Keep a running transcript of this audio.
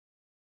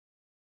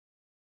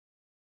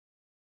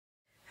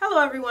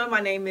Hello everyone,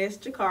 my name is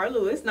Jakara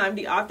Lewis and I'm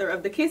the author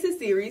of the Kisses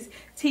series,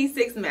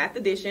 T6 Math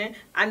Edition.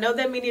 I know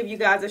that many of you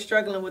guys are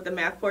struggling with the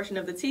math portion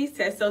of the TEAS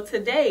test, so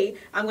today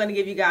I'm going to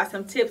give you guys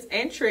some tips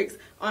and tricks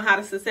on how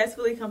to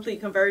successfully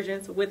complete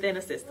conversions within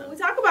a system. When we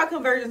talk about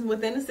conversions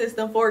within a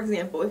system, for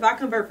example, if I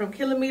convert from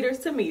kilometers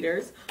to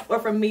meters or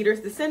from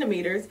meters to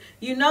centimeters,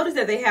 you notice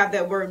that they have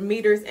that word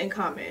meters in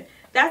common.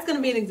 That's going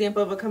to be an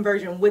example of a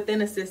conversion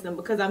within a system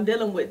because I'm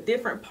dealing with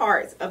different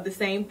parts of the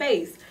same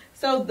base.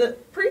 So the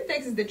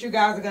prefixes that you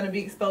guys are going to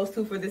be exposed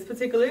to for this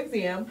particular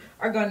exam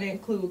are going to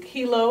include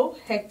kilo,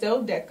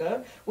 hecto,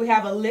 deca. We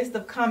have a list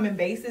of common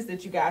bases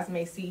that you guys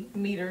may see,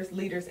 meters,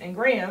 liters, and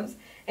grams,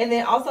 and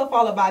then also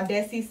followed by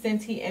deci,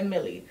 centi, and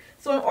milli.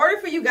 So in order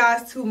for you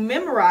guys to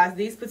memorize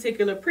these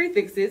particular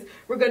prefixes,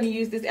 we're going to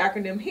use this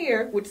acronym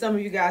here, which some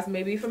of you guys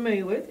may be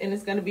familiar with, and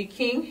it's going to be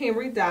King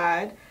Henry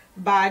died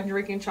by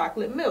drinking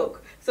chocolate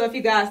milk. So if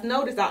you guys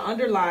notice, I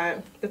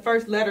underlined the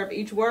first letter of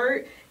each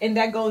word, and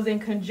that goes in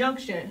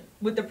conjunction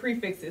with the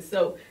prefixes.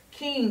 So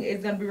King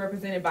is going to be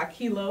represented by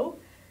kilo,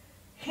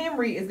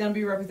 Henry is going to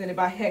be represented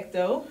by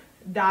hecto,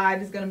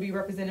 died is going to be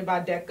represented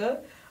by deca,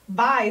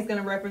 by is going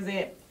to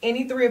represent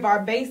any three of our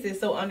bases,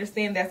 so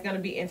understand that's going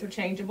to be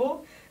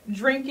interchangeable.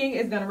 Drinking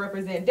is going to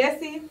represent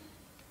deci,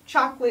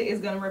 chocolate is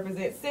going to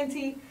represent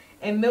centi,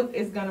 and milk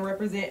is going to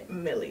represent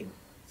milli.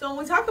 So when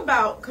we talk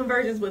about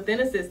conversions within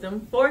a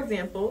system, for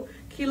example,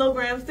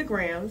 kilograms to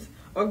grams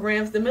or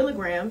grams to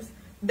milligrams,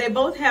 they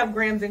both have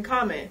grams in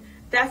common.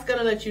 That's going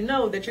to let you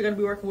know that you're going to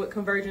be working with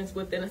conversions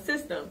within a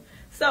system.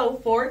 So,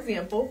 for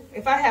example,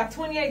 if I have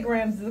 28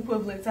 grams is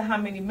equivalent to how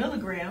many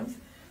milligrams,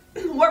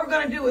 what we're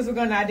going to do is we're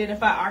going to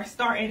identify our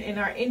starting and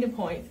our ending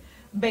points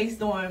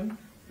based on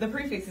the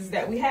prefixes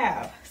that we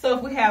have. So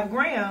if we have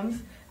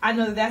grams, I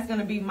know that that's going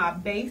to be my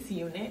base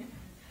unit.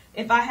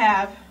 If I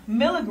have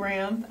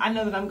milligrams, I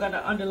know that I'm going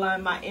to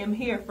underline my M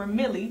here for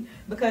milli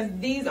because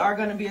these are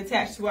going to be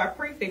attached to our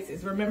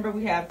prefixes. Remember,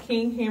 we have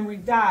King Henry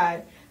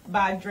died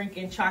by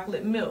drinking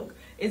chocolate milk.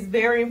 It's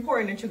very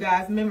important that you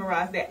guys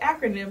memorize that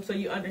acronym so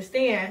you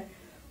understand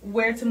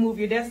where to move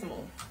your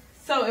decimal.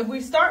 So if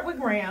we start with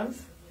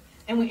grams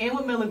and we end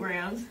with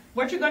milligrams,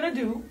 what you're going to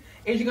do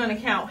is you're going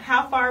to count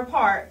how far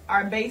apart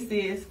our base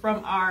is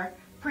from our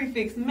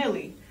prefix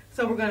milli.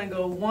 So we're going to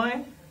go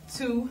 1,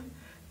 2,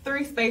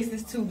 3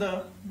 spaces to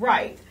the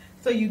right.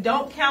 So you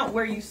don't count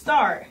where you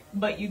start,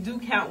 but you do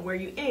count where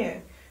you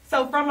end.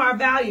 So from our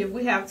value, if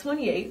we have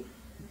 28,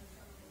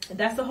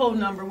 that's a whole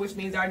number, which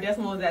means our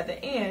decimal is at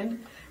the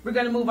end. We're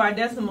going to move our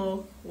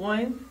decimal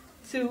 1,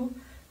 2,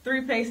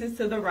 3 places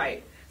to the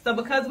right. So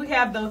because we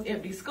have those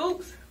empty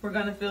scoops, we're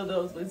going to fill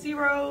those with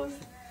zeros,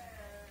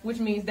 which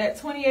means that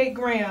 28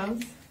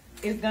 grams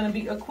is going to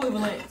be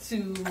equivalent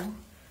to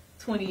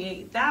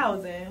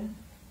 28,000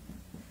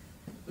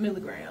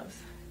 milligrams.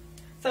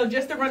 So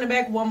just to run it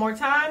back one more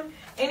time,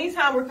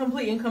 anytime we're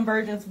completing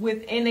conversions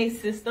within a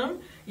system,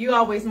 you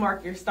always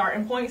mark your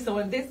starting point. So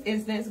in this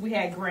instance, we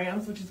had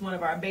grams, which is one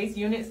of our base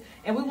units,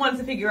 and we wanted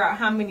to figure out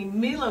how many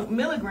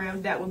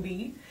milligrams that would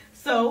be.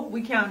 So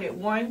we counted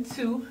 1,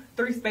 2,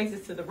 3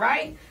 spaces to the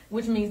right,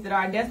 which means that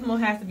our decimal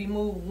has to be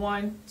moved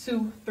 1,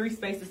 2, 3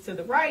 spaces to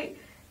the right,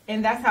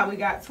 and that's how we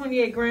got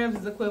 28 grams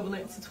is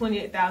equivalent to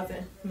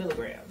 28,000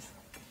 milligrams.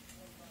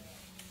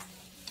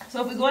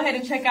 So if we go ahead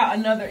and check out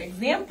another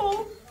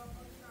example.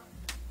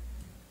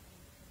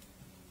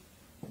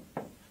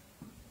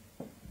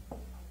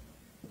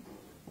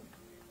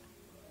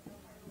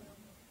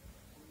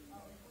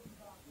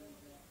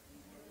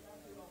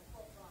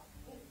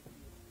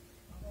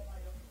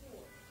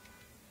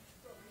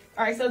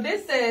 All right, so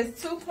this says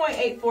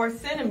 2.84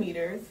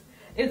 centimeters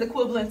is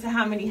equivalent to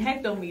how many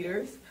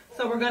hectometers.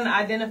 So we're going to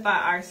identify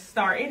our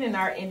starting and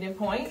our ending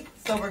point.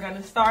 So we're going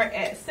to start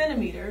at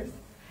centimeters.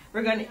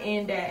 We're going to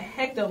end at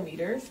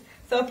hectometers.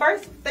 So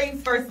first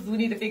things first is we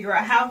need to figure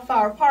out how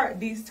far apart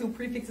these two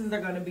prefixes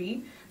are going to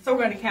be. So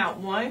we're going to count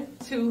 1,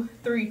 2,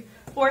 3,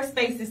 4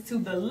 spaces to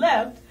the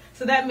left.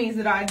 So that means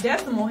that our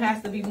decimal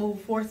has to be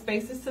moved 4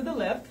 spaces to the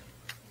left.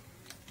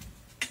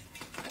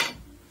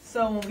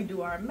 So when we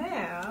do our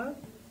math,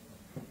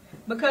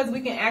 because we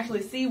can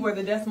actually see where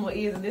the decimal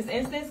is in this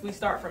instance, we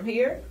start from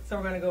here. So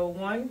we're going to go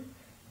 1,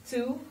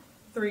 2,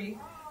 3,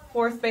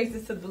 4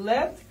 spaces to the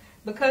left.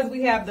 Because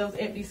we have those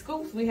empty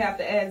scoops, we have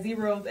to add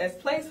zeros as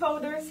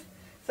placeholders.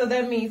 So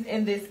that means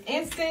in this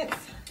instance,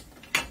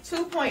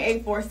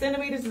 2.84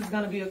 centimeters is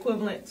going to be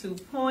equivalent to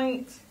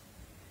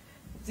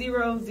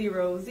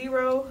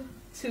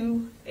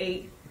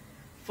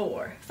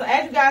 0.000284. So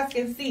as you guys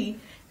can see,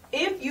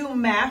 if you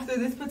master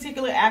this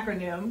particular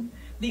acronym,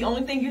 the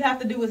only thing you have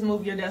to do is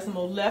move your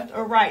decimal left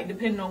or right,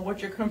 depending on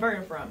what you're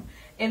converting from.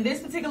 In this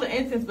particular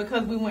instance,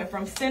 because we went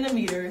from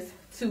centimeters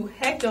to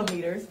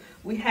hectometers,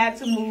 we had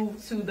to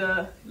move to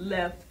the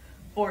left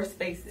 4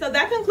 spaces. So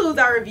that concludes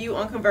our review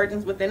on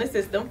convergence within a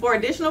system. For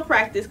additional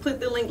practice, click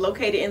the link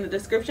located in the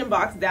description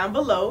box down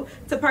below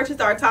to purchase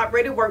our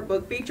top-rated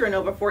workbook featuring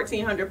over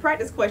 1,400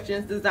 practice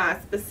questions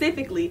designed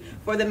specifically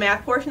for the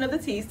math portion of the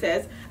TEAS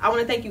test. I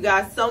want to thank you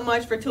guys so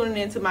much for tuning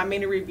in to my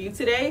mini review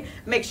today.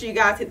 Make sure you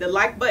guys hit the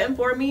like button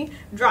for me.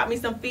 Drop me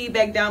some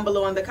feedback down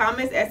below in the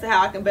comments as to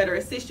how I can better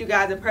assist you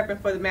guys in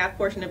prepping for the math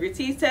portion of your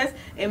TEAS test.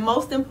 And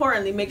most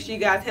importantly, make sure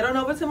you guys head on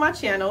over to my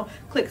channel,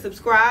 click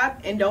subscribe,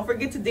 and don't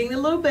forget to ding the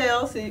little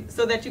bell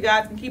so that you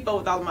guys can keep up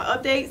with all of my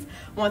updates.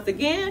 Once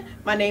again,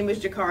 my name is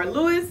Jakara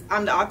Lewis.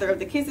 I'm the author of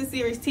the Kisses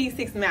series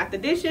T6 Math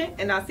Edition,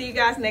 and I'll see you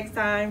guys next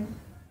time.